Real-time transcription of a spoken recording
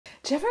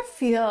Do you ever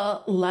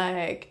feel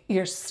like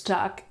you're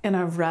stuck in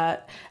a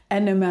rut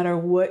and no matter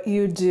what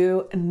you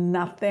do,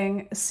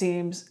 nothing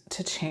seems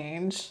to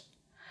change?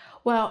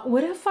 Well,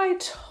 what if I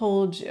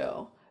told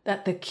you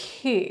that the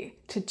key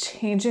to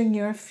changing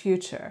your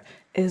future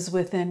is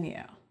within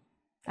you?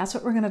 That's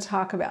what we're going to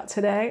talk about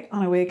today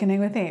on Awakening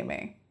with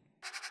Amy.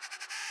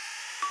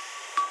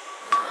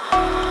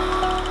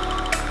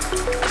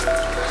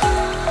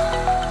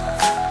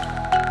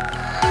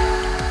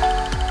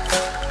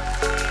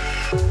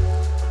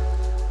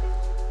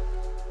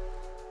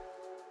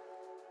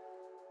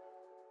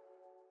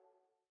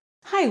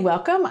 Hi,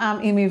 welcome.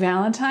 I'm Amy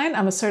Valentine.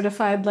 I'm a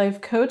certified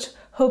life coach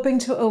hoping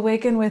to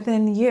awaken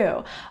within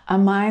you a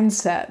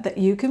mindset that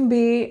you can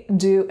be,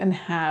 do, and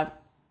have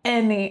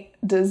any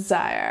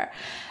desire.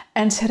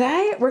 And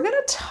today we're going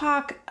to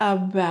talk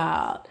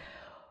about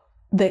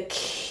the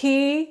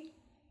key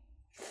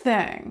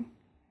thing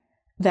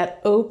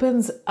that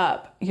opens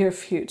up your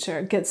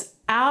future, gets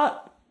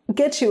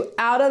you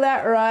out of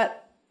that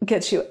rut,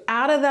 gets you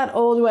out of that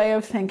old way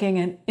of thinking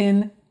and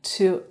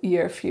into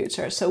your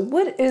future. So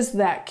what is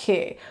that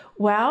key?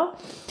 Well,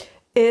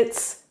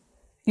 it's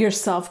your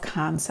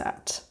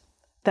self-concept.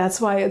 That's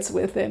why it's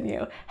within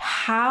you.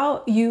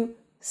 How you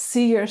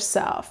see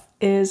yourself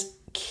is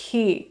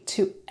key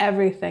to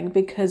everything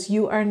because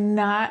you are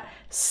not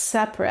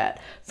separate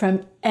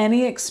from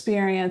any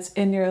experience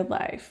in your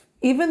life.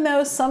 Even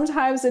though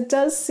sometimes it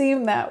does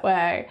seem that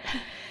way.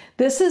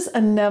 This is a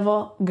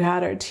Neville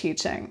Goddard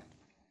teaching.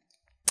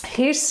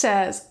 He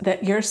says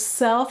that your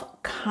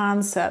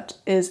self-concept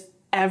is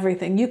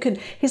everything. You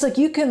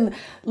can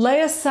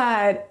lay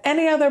aside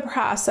any other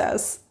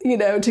process,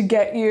 to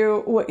get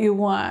you what you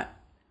want,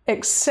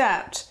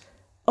 except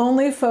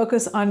only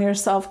focus on your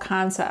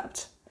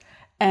self-concept.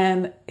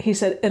 And he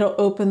said, it'll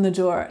open the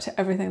door to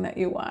everything that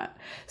you want.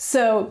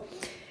 So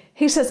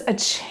he says a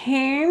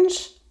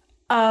change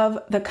of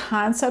the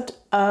concept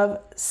of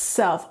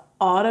self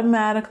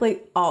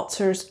automatically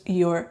alters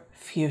your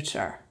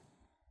future.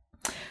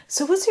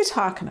 So what's he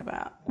talking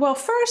about? Well,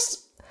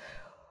 first,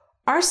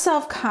 our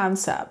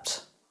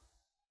self-concept,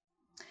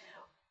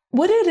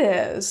 what it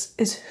is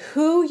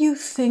who you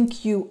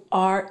think you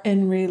are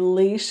in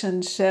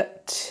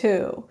relationship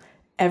to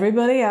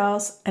everybody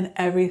else and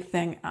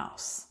everything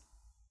else.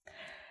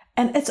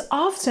 And it's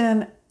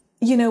often,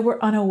 we're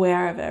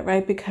unaware of it,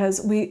 right? Because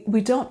we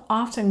don't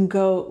often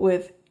go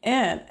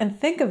within and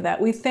think of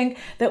that. We think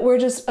that we're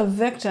just a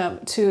victim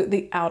to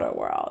the outer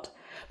world.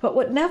 But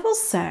what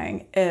Neville's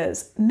saying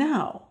is,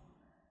 no,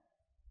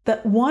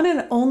 that one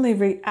and only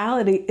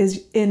reality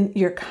is in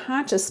your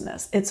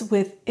consciousness. It's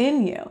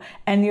within you.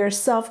 And your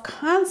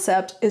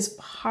self-concept is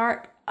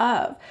part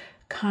of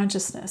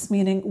consciousness,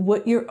 meaning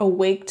what you're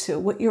awake to,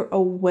 what you're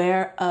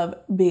aware of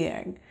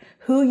being.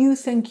 Who you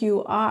think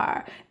you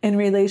are in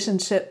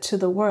relationship to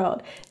the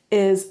world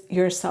is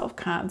your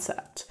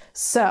self-concept.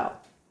 So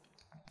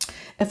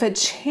if a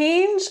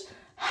change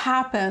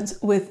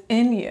happens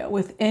within you,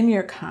 within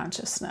your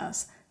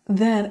consciousness,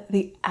 then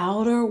the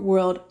outer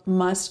world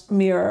must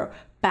mirror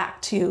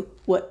back to you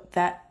what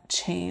that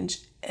change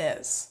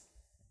is.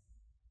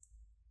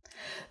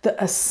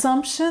 The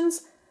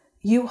assumptions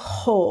you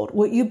hold,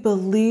 what you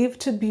believe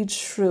to be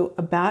true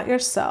about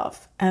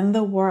yourself and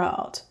the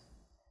world,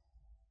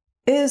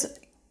 is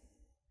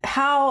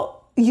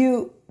how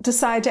you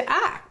decide to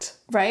act,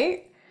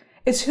 right?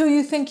 It's who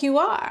you think you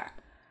are.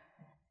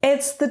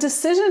 It's the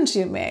decisions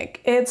you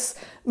make. It's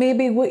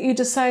maybe what you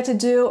decide to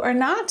do or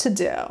not to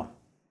do.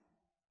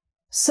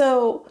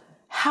 So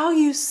how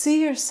you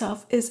see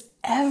yourself is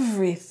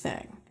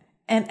everything.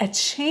 And a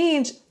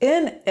change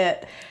in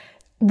it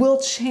will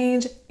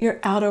change your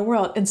outer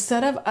world.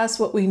 Instead of us,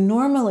 what we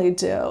normally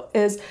do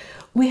is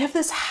we have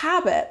this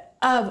habit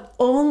of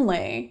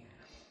only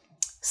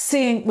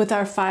seeing with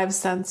our five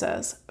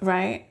senses,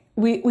 right?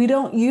 We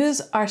don't use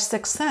our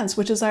sixth sense,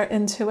 which is our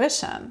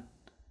intuition.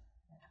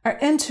 Our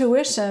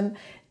intuition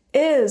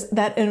is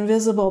that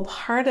invisible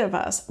part of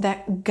us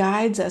that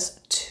guides us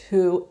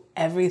to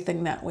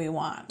everything that we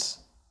want,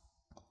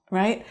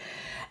 right?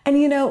 And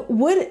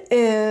what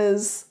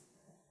is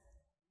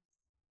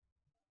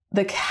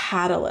the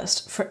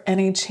catalyst for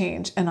any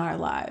change in our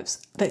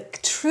lives? The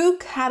true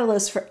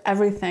catalyst for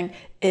everything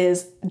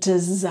is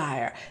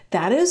desire.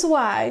 That is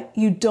why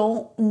you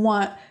don't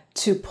want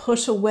to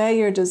push away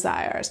your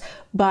desires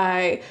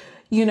by,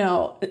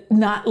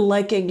 not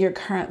liking your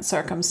current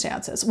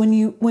circumstances. When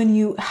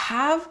you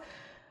have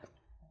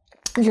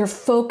your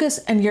focus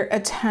and your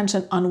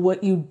attention on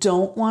what you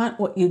don't want,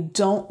 what you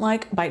don't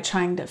like, by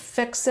trying to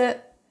fix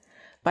it,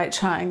 by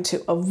trying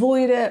to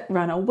avoid it,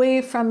 run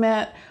away from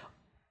it,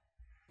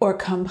 or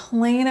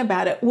complain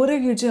about it, what are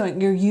you doing?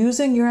 You're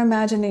using your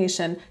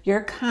imagination, your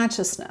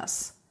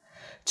consciousness,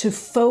 to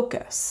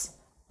focus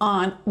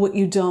on what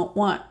you don't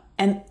want.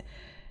 And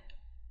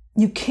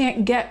you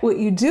can't get what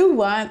you do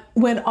want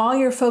when all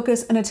your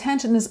focus and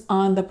attention is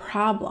on the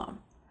problem.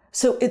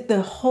 So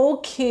the whole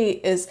key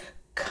is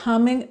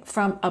coming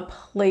from a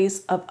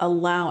place of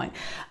allowing.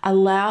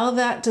 Allow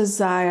that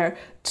desire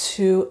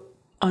to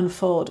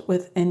unfold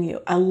within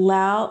you.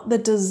 Allow the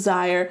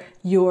desire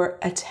your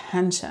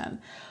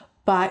attention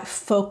by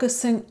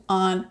focusing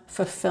on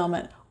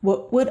fulfillment.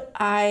 What would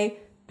I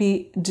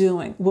be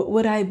doing? What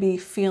would I be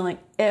feeling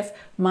if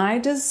my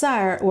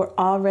desire were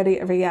already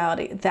a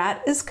reality?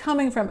 That is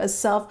coming from a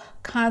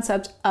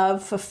self-concept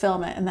of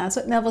fulfillment. And that's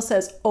what Neville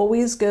says,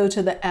 always go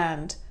to the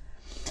end.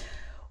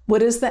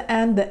 What is the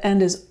end? The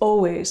end is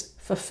always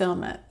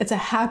fulfillment. It's a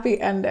happy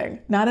ending,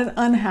 not an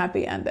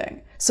unhappy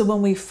ending. So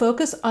when we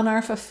focus on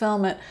our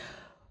fulfillment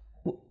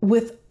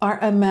with our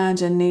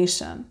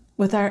imagination,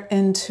 with our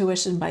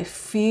intuition, by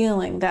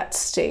feeling that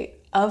state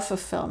of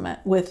fulfillment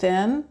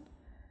within,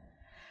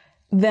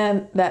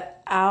 then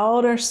that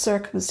outer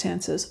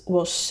circumstances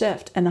will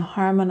shift and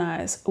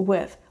harmonize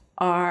with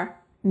our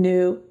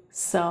new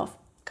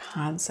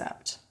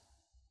self-concept.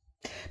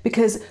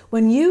 Because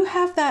when you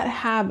have that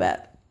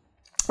habit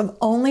of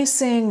only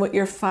seeing what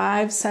your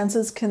five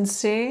senses can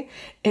see,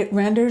 it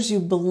renders you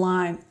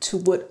blind to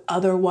what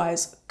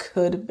otherwise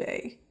could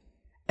be.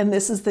 And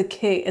this is the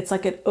key. It's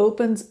like it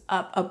opens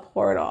up a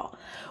portal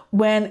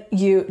when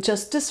you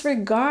just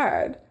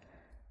disregard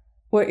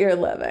what you're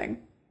living.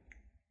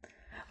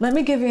 Let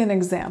me give you an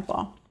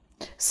example.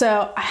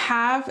 So I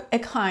have a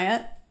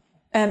client,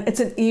 and it's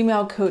an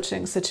email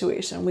coaching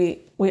situation.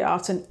 We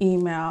often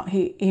email.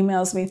 He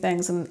emails me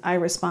things and I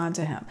respond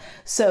to him.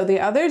 So the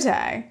other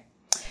day,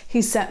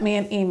 he sent me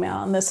an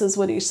email, and this is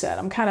what he said.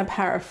 I'm kind of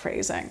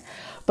paraphrasing,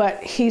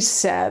 but he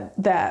said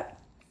that,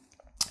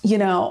 you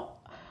know,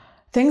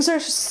 things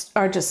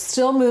are just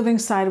still moving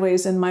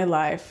sideways in my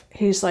life.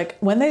 He's like,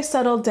 when they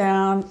settle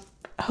down,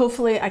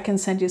 hopefully I can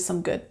send you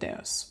some good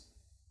news,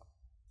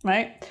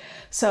 right?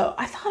 So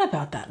I thought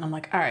about that, and I'm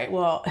like, all right,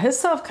 well, his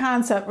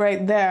self-concept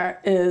right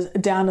there is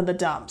down in the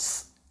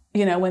dumps,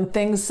 you know, when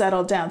things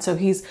settle down. So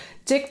he's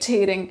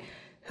dictating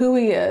who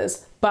he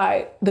is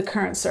by the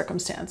current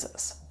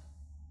circumstances.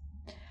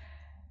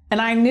 And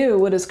I knew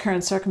what his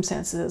current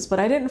circumstances is, but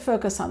I didn't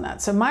focus on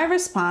that. So my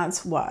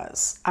response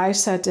was, I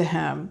said to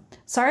him,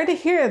 sorry to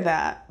hear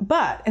that,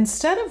 but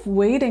instead of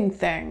waiting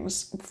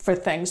for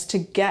things to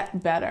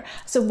get better,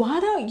 so why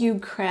don't you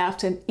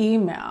craft an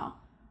email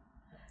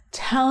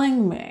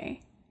telling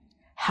me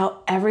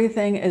how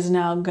everything is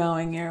now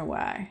going your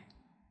way?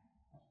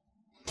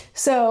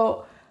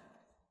 So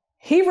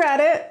he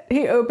read it,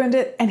 he opened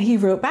it, and he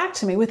wrote back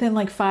to me within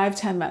like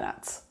 5-10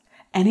 minutes.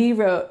 And he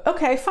wrote,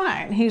 okay,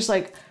 fine. He's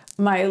like,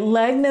 my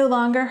leg no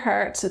longer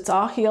hurts. It's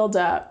all healed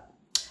up.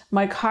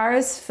 My car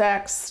is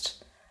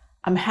fixed.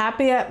 I'm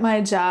happy at my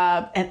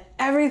job, and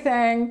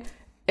everything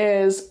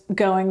is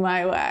going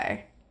my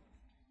way.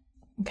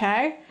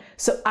 Okay?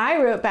 So I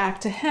wrote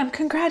back to him,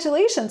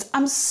 congratulations.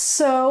 I'm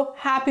so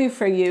happy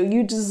for you.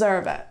 You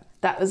deserve it.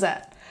 That was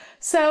it.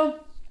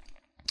 So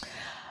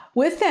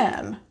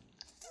within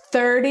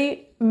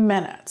 30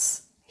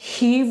 minutes,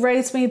 he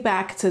writes me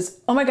back and says,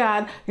 oh my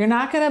God, you're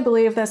not going to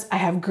believe this. I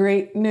have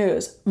great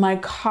news. My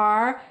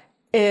car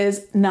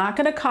is not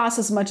going to cost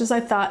as much as I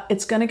thought.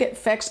 It's going to get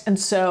fixed. And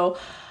so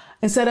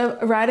instead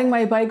of riding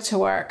my bike to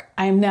work,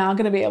 I'm now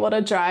going to be able to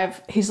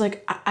drive. He's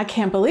like, I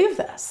can't believe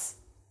this.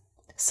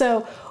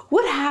 So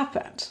what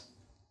happened?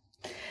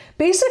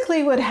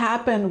 Basically what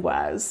happened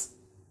was,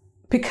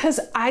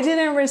 because I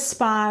didn't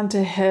respond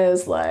to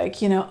his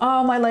like, you know,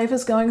 oh, my life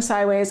is going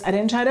sideways. I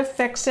didn't try to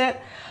fix it.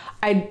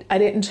 I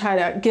didn't try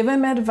to give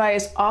him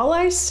advice. All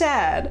I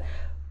said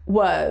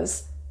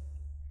was,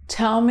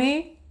 tell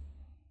me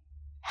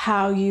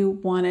how you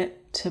want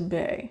it to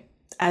be,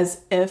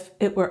 as if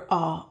it were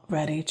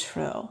already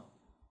true.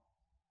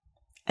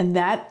 And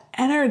that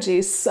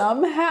energy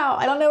somehow,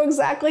 I don't know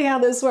exactly how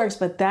this works,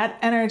 but that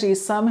energy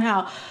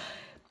somehow,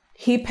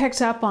 he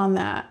picked up on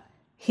that.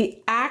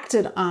 He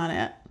acted on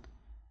it.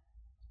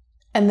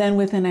 And then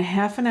within a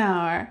half an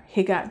hour,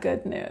 he got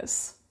good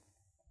news.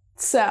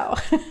 So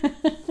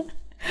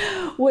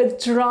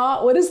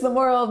withdraw, what is the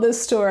moral of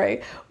this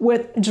story?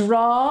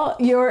 Withdraw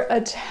your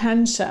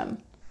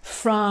attention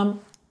from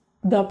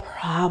the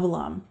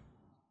problem.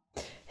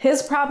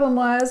 His problem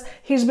was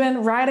he's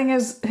been riding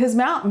his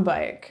mountain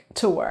bike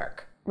to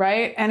work,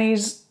 right? And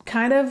he's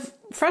kind of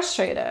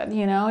frustrated,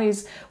 you know,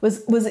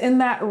 was in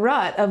that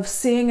rut of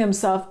seeing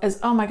himself as,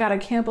 oh my God, I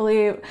can't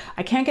believe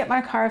I can't get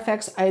my car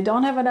fixed. I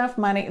don't have enough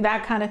money,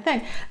 that kind of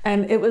thing.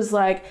 And it was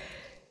like,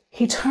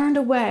 he turned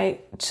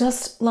away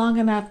just long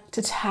enough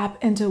to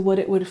tap into what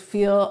it would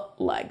feel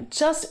like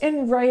just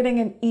in writing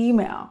an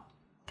email.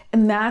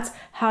 And that's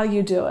how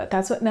you do it.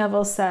 That's what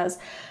Neville says.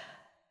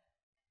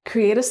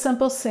 Create a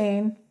simple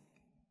scene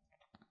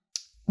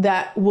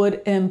that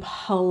would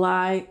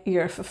imply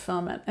your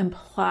fulfillment,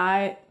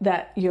 imply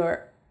that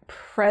your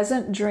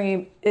present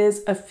dream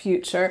is a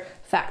future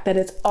fact, that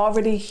it's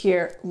already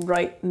here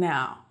right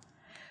now.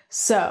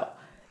 So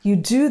you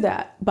do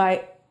that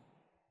by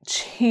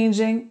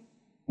changing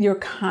your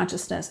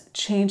consciousness,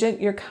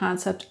 changing your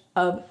concept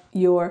of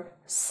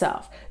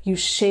yourself. You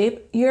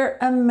shape your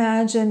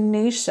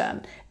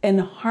imagination in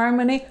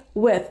harmony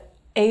with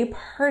a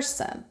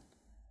person,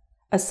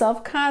 a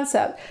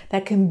self-concept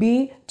that can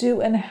be, do,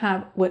 and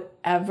have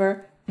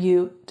whatever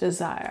you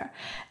desire.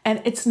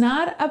 And it's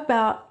not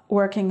about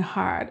working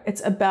hard.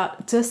 It's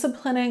about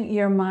disciplining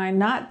your mind,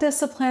 not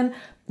discipline,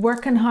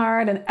 working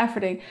hard and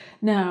efforting.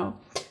 No,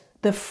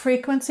 the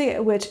frequency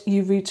at which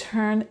you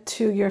return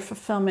to your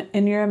fulfillment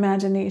in your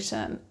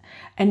imagination.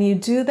 And you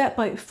do that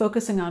by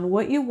focusing on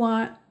what you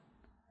want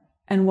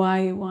and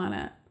why you want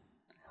it.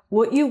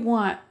 What you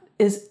want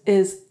is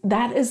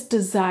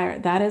desire.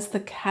 That is the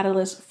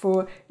catalyst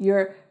for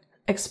your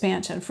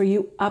expansion, for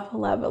you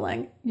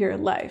up-leveling your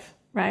life,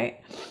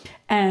 right?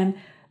 And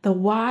the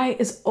why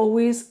is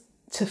always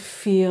to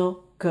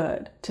feel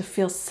good, to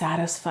feel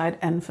satisfied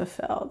and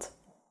fulfilled.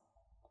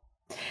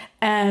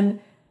 And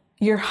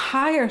your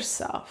higher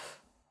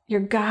self,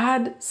 your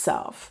God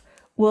self,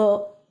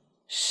 will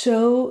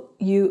show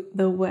you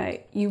the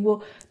way. You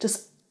will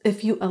just,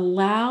 if you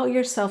allow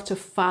yourself to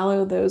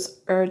follow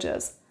those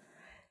urges,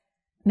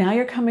 now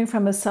you're coming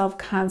from a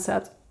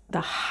self-concept,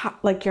 the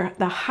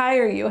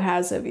higher you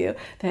has of you,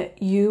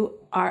 that you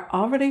are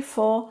already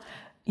full,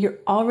 you're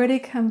already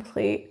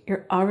complete,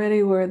 you're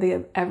already worthy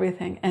of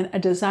everything. And a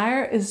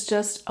desire is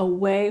just a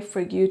way for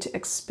you to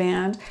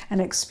expand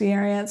and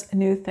experience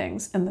new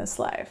things in this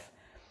life.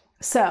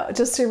 So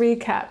just to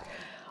recap,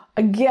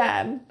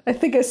 again, I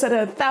think I said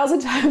it 1,000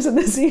 times in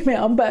this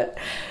email, but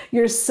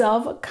your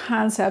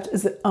self-concept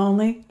is the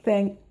only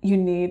thing you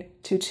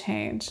need to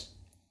change.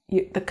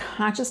 The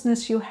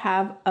consciousness you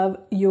have of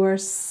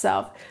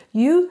yourself.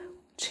 You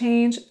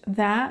change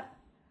that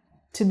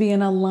to be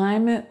in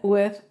alignment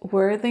with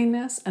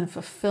worthiness and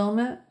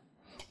fulfillment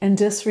and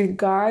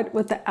disregard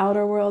what the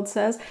outer world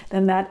says,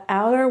 then that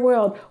outer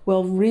world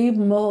will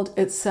remold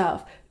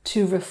itself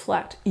to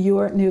reflect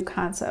your new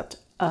concept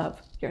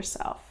of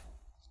yourself.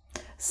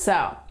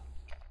 So,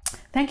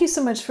 thank you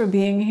so much for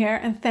being here,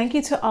 and thank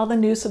you to all the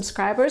new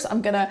subscribers.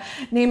 I'm gonna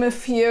name a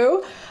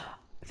few.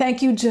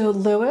 Thank you, Joe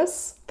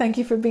Lewis. Thank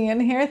you for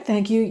being here.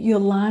 Thank you,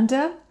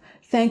 Yolanda.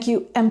 Thank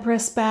you,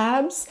 Empress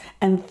Babs.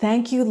 And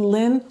thank you,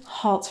 Lynn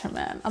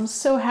Halterman. I'm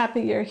so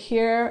happy you're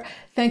here.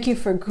 Thank you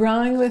for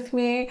growing with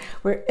me.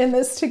 We're in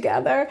this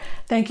together.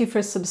 Thank you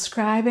for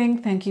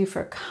subscribing. Thank you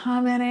for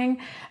commenting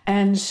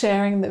and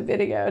sharing the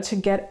video to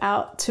get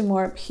out to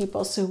more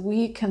people so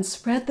we can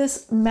spread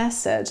this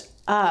message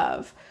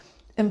of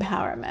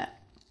empowerment.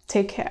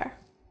 Take care.